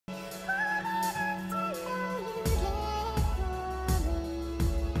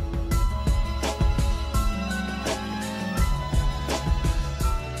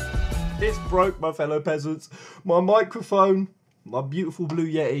It's broke, my fellow peasants. My microphone, my beautiful Blue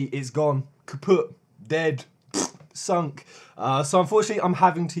Yeti, is gone. Kaput. Dead. Sunk. So unfortunately, I'm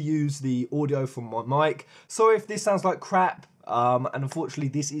having to use the audio from my mic. Sorry if this sounds like crap. And unfortunately,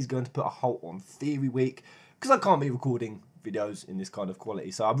 this is going to put a halt on Theory Week because I can't be recording videos in this kind of quality.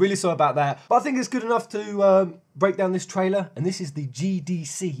 So I'm really sorry about that. But I think it's good enough to break down this trailer. And this is the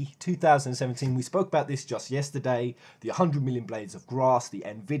GDC 2017. We spoke about this just yesterday. The 100 million blades of grass, the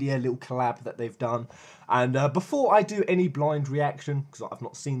NVIDIA little collab that they've done. And before I do any blind reaction, because I've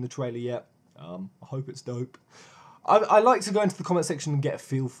not seen the trailer yet, I hope it's dope. I like to go into the comment section and get a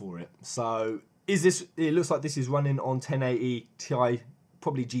feel for it. So is this? It looks like this is running on 1080 Ti,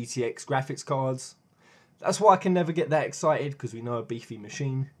 probably GTX graphics cards. That's why I can never get that excited, because we know a beefy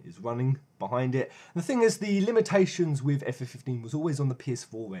machine is running behind it. The thing is, the limitations with FF15 was always on the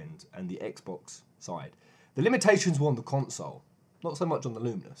PS4 end and the Xbox side. The limitations were on the console, not so much on the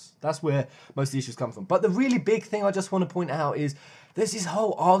Luminous. That's where most of the issues come from. But the really big thing I just want to point out is there's this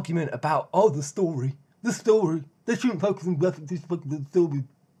whole argument about, oh, the story. They shouldn't focus on graphics, they should focus on the story.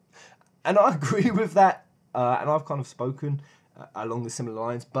 And I agree with that, and I've kind of spoken along the similar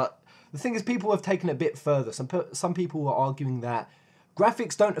lines, but the thing is, people have taken it a bit further. Some people are arguing that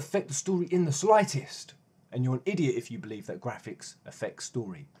graphics don't affect the story in the slightest. And you're an idiot if you believe that graphics affect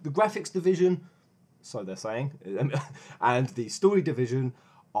story. The graphics division, so they're saying, and the story division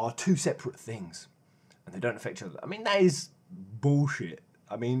are two separate things. And they don't affect each other. I mean, that is bullshit.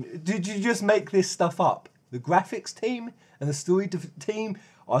 I mean, did you just make this stuff up? The graphics team and the story team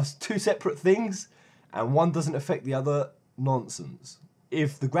are two separate things, and one doesn't affect the other. Nonsense.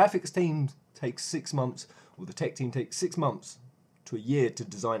 If the graphics team takes 6 months, or the tech team takes 6 months to a year to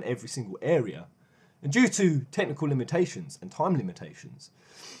design every single area, and due to technical limitations and time limitations,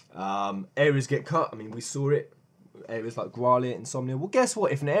 areas get cut. I mean, we saw it, areas like Gralia, Insomnia. Well, guess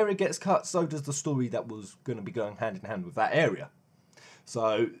what? If an area gets cut, so does the story that was going to be going hand in hand with that area.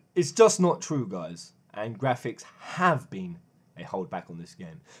 So it's just not true, guys. And graphics have been a holdback on this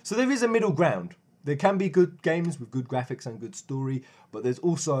game. So there is a middle ground. There can be good games with good graphics and good story, but there's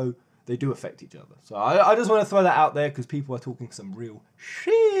also, they do affect each other. So I just want to throw that out there because people are talking some real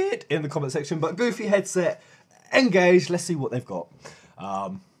shit in the comment section. But Goofy headset, engaged. Let's see what they've got.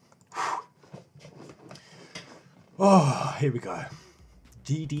 Oh, here we go.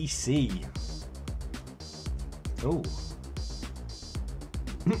 GDC. Oh.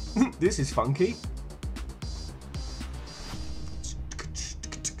 This is funky.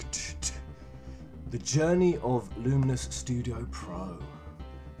 The Journey of Luminous Studio Pro.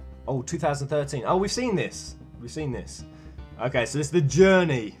 Oh, 2013. Oh, we've seen this. We've seen this. Okay, so it's The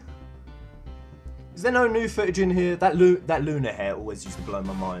Journey. Is there no new footage in here? That Luna hair always used to blow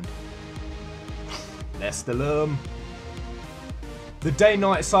my mind. Lestallum. The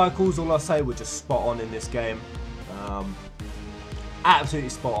day-night cycles, all I say, were just spot on in this game. Absolutely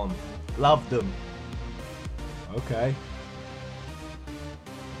spot on. Loved them. Okay.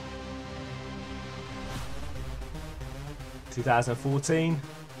 (2014).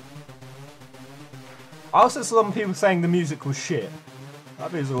 I also saw some people saying the music was shit. I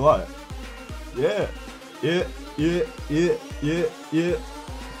think it's alright. Yeah.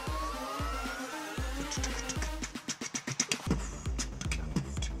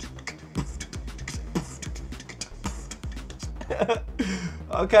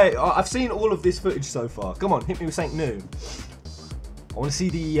 Okay, I've seen all of this footage so far. Come on, hit me with something new. I want to see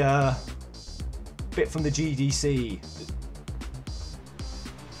the bit from the GDC.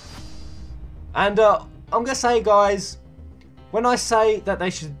 And I'm going to say, guys, when I say that they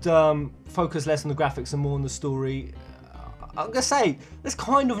should focus less on the graphics and more on the story, I'm going to say that's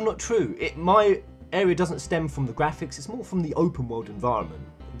kind of not true. My area doesn't stem from the graphics, it's more from the open world environment.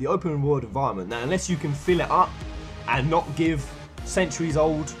 The open world environment, now unless you can fill it up and not give centuries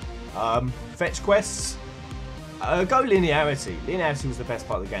old fetch quests, go linearity. Linearity was the best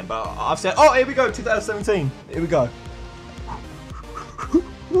part of the game, but I've said, oh, here we go, 2017. Here we go.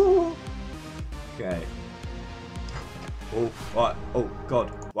 Okay. Oh, right. Oh, God.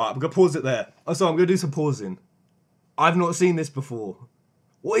 Right, I'm going to pause it there. Oh, sorry, I'm going to do some pausing. I've not seen this before.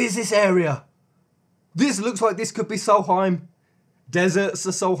 What is this area? This looks like this could be Solheim. Deserts. The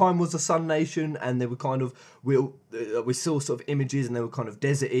Solheim was a sun nation, and they were kind of, we saw sort of images, and they were kind of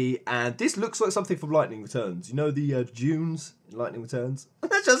deserty. And this looks like something from Lightning Returns. You know the dunes in Lightning Returns?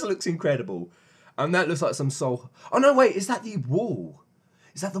 That just looks incredible. And that looks like some Oh, no, wait. Is that the wall?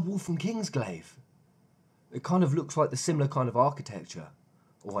 Is that the wall from Kingsglaive? It kind of looks like the similar kind of architecture.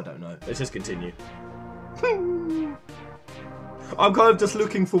 Oh, I don't know. Let's just continue. I'm kind of just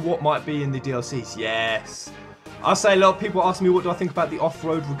looking for what might be in the DLCs. Yes. I say a lot of people ask me what do I think about the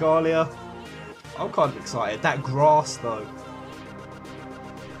off-road regalia. I'm kind of excited. That grass though.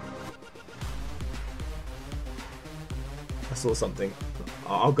 I saw something.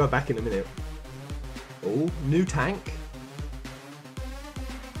 I'll go back in a minute. Oh, new tank.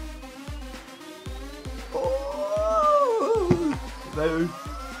 Oh, no.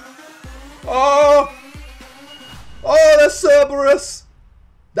 Oh, oh, that's Cerberus.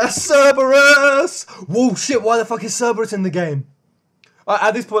 That's Cerberus. Whoa, shit! Why the fuck is Cerberus in the game?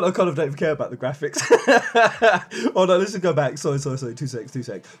 At this point, I kind of don't even care about the graphics. Oh no, let's just go back. Sorry. 2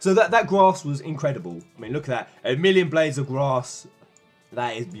 secs. So that grass was incredible. I mean, look at that. 1,000,000 blades of grass.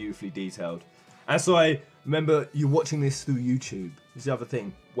 That is beautifully detailed. And so I remember you watching this through YouTube. This is the other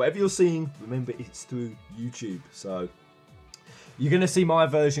thing. Whatever you're seeing, remember it's through YouTube. So you're going to see my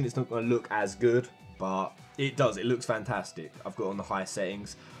version. It's not going to look as good, but it does. It looks fantastic. I've got it on the high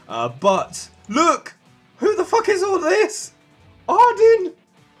settings. But look! Who the fuck is all this? Arden!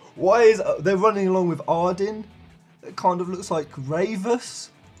 Why is they're running along with Arden? It kind of looks like Ravus.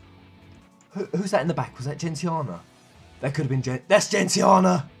 Who's that in the back? Was that Gentiana? That could have been that's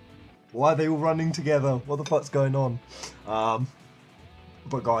Gentiana! Why are they all running together? What the fuck's going on?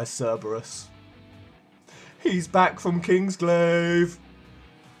 But guys, Cerberus. He's back from Kingsglaive.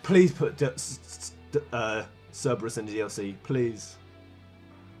 Please put Cerberus in the DLC, please.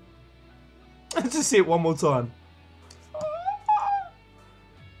 Just see it one more time.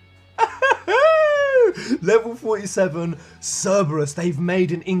 Level 47, Cerberus. They've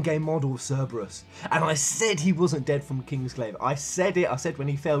made an in-game model of Cerberus. And I said he wasn't dead from Kingsglaive. I said it. I said when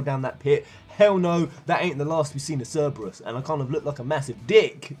he fell down that pit, hell no, that ain't the last we've seen of Cerberus. And I kind of looked like a massive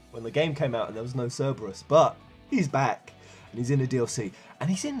dick when the game came out and there was no Cerberus. But he's back. And he's in a DLC. And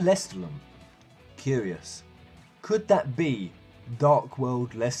he's in Lestallum. Curious. Could that be Dark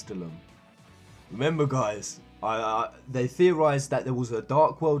World Lestallum? Remember, guys, they theorised that there was a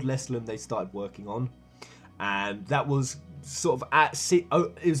Dark World Lestallum they started working on, and that was sort of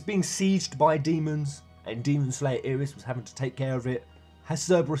it was being sieged by demons, and Demon Slayer Iris was having to take care of it. Has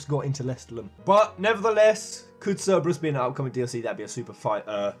Cerberus got into Lestallum? But nevertheless, could Cerberus be an upcoming DLC? That'd be a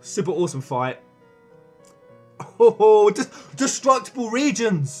super awesome fight. Oh, destructible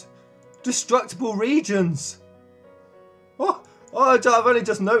regions, destructible regions. Oh, I've only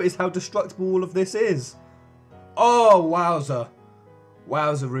just noticed how destructible all of this is. Oh, wowza.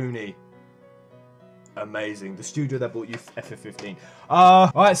 Wowza Rooney. Amazing. The studio that bought you FF15.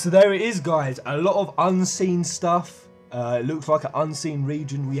 Alright, so there it is, guys. A lot of unseen stuff. It looks like an unseen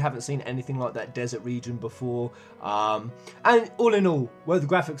region. We haven't seen anything like that desert region before. And all in all, were the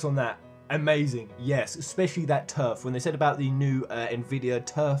graphics on that amazing? Yes, especially that turf. When they said about the new NVIDIA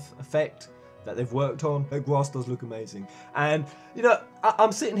turf effect that they've worked on, the grass does look amazing. And you know,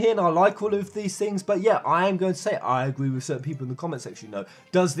 I'm sitting here and I like all of these things, but yeah, I am going to say I agree with certain people in the comment section. You know,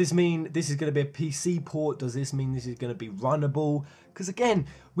 does this mean this is going to be a PC port? Does this mean this is going to be runnable? Because again,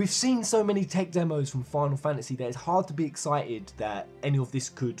 we've seen so many tech demos from Final Fantasy that it's hard to be excited that any of this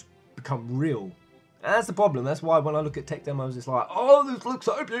could become real. And that's the problem. That's why when I look at tech demos, it's like, oh, this looks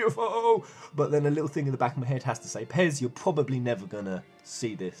so beautiful. But then a little thing in the back of my head has to say, Pez, you're probably never going to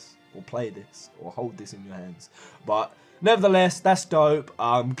see this, or play this, or hold this in your hands. But nevertheless, that's dope.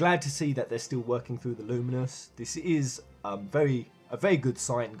 I'm glad to see that they're still working through the Luminous. This is a very good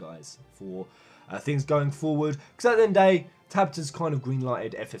sign, guys, for things going forward. Because at the end of the day, Tabata's kind of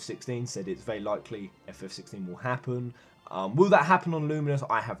green-lighted FF16, said it's very likely FF16 will happen. Will that happen on Luminous?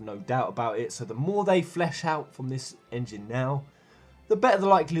 I have no doubt about it. So the more they flesh out from this engine now, the better the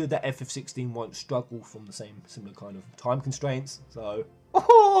likelihood that FF16 won't struggle from the similar kind of time constraints. So,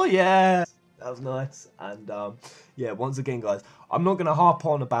 oh yeah, that was nice. And yeah, once again, guys, I'm not going to harp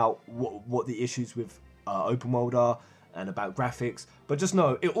on about what the issues with open world are and about graphics, but just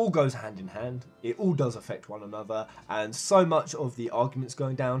know it all goes hand in hand. It all does affect one another, and so much of the arguments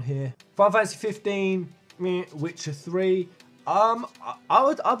going down here. Final Fantasy 15, Witcher 3.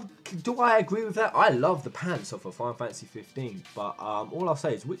 Do I agree with that? I love the pants off of Final Fantasy 15, but all I'll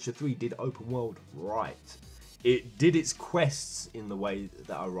say is Witcher 3 did open world right. It did its quests in the way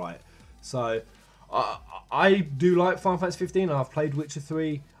that I write. So I do like Final Fantasy 15. And I've played Witcher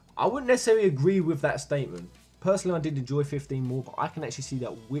 3. I wouldn't necessarily agree with that statement. Personally, I did enjoy 15 more, but I can actually see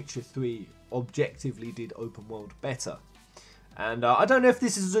that Witcher 3 objectively did open world better. And I don't know if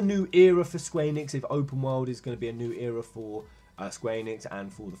this is a new era for Square Enix, if open world is going to be a new era for Square Enix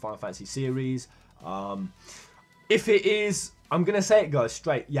and for the Final Fantasy series. If it is, I'm going to say it, guys,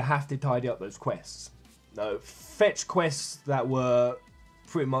 straight. You have to tidy up those quests. No, fetch quests that were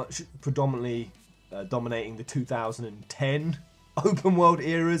pretty much predominantly dominating the 2010 open world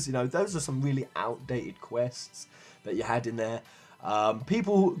eras. You know, those are some really outdated quests that you had in there.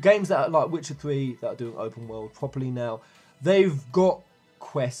 Games that are like Witcher 3 that are doing open world properly now, they've got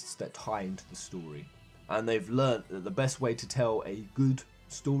quests that tie into the story. And they've learned that the best way to tell a good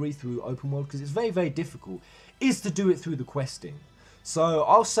story through open world, because it's very, very difficult, is to do it through the questing. So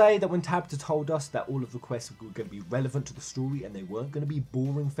I'll say that when Tabitha told us that all of the quests were going to be relevant to the story and they weren't going to be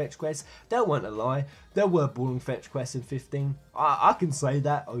boring fetch quests, that weren't a lie. There were boring fetch quests in 15. I can say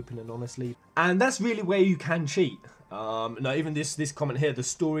that open and honestly. And that's really where you can cheat. No, even this comment here, the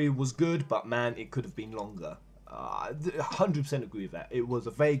story was good, but man, it could have been longer. 100% agree with that. It was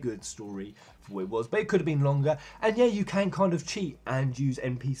a very good story for what it was, but it could have been longer. And yeah, you can kind of cheat and use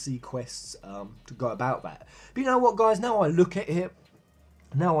NPC quests to go about that. But you know what, guys? Now I look at it.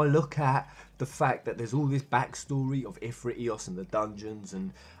 Now I look at the fact that there's all this backstory of Ifrit and the dungeons,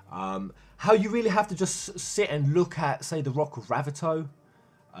 and how you really have to just sit and look at, say, the Rock of Ravito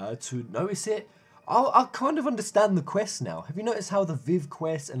to notice it. I kind of understand the quests now. Have you noticed how the Viv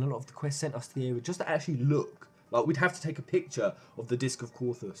quest and a lot of the quests sent us to the area just to actually look? Like, we'd have to take a picture of the Disc of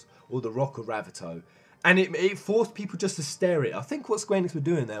Korthus or the Rock of Ravito, and it forced people just to stare at it. I think what Square Enix were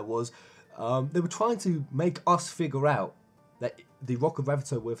doing there was they were trying to make us figure out that the Rock of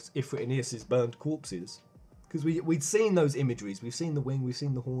Ravito with Ifrit and Eos's burned corpses, because we'd seen those imageries, we've seen the wing, we've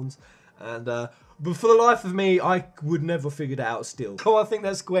seen the horns, and but for the life of me, I would never figure that out still. So I think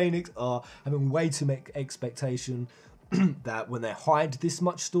that Square Enix are having way too much expectation that when they hide this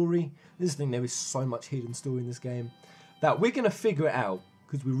much story, this is the thing, there is so much hidden story in this game, that we're going to figure it out,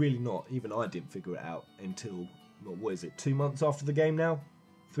 because we're really not. Even I didn't figure it out until, what is it, 2 months after the game now?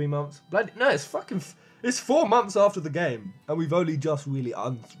 3 months? Bloody, no, it's 4 months after the game, and we've only just really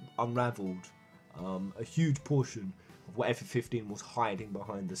unraveled a huge portion of what FF15 was hiding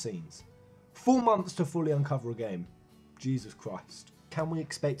behind the scenes. 4 months to fully uncover a game. Jesus Christ. Can we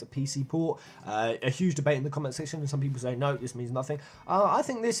expect a PC port? A huge debate in the comment section, and some people say, no, this means nothing. I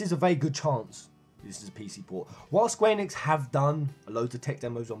think this is a very good chance this is a PC port. While Square Enix have done loads of tech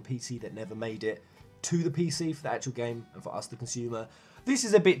demos on PC that never made it to the PC for the actual game and for us, the consumer, this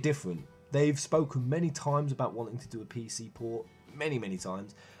is a bit different. They've spoken many times about wanting to do a PC port, many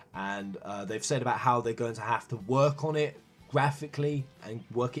times, and they've said about how they're going to have to work on it graphically and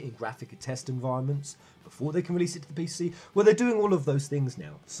work it in graphic test environments before they can release it to the PC. Well, they're doing all of those things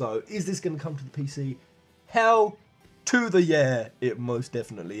now. So is this going to come to the PC? Hell to the yeah, it most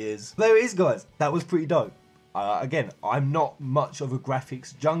definitely is. There it is, guys. That was pretty dope. Again, I'm not much of a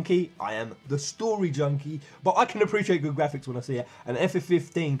graphics junkie. I am the story junkie, but I can appreciate good graphics when I see it. And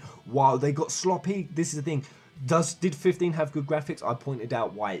FF15, while they got sloppy, this is the thing. Did 15 have good graphics? I pointed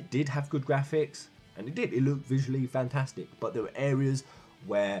out why it did have good graphics, and it did. It looked visually fantastic, but there were areas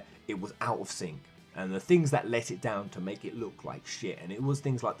where it was out of sync, and the things that let it down to make it look like shit. And it was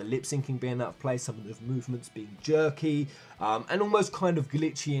things like the lip syncing being out of place, some of the movements being jerky, and almost kind of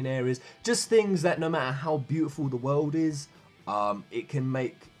glitchy in areas. Just things that no matter how beautiful the world is, it can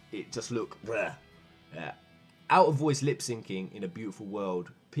make it just look bleh. Yeah. Out of voice lip syncing in a beautiful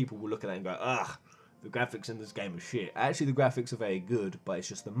world, people will look at that and go, ugh, the graphics in this game are shit. Actually, the graphics are very good, but it's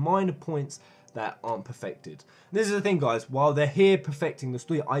just the minor points that aren't perfected. This is the thing, guys. While they're here perfecting the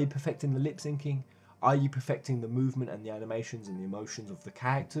story, are you perfecting the lip syncing? Are you perfecting the movement and the animations and the emotions of the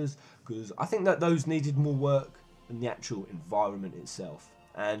characters? Because I think that those needed more work than the actual environment itself.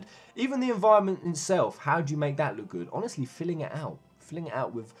 And even the environment itself, how do you make that look good? Honestly, filling it out. Filling it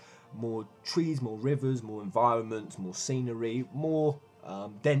out with more trees, more rivers, more environments, more scenery, more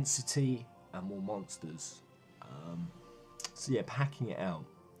density, and more monsters. So yeah, packing it out.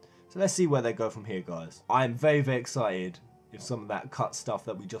 So let's see where they go from here, guys. I am very excited if some of that cut stuff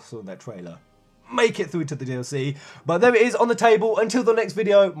that we just saw in that trailer make it through to the DLC. But there it is on the table. Until the next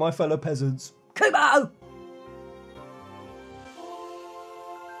video, my fellow peasants, Kubo!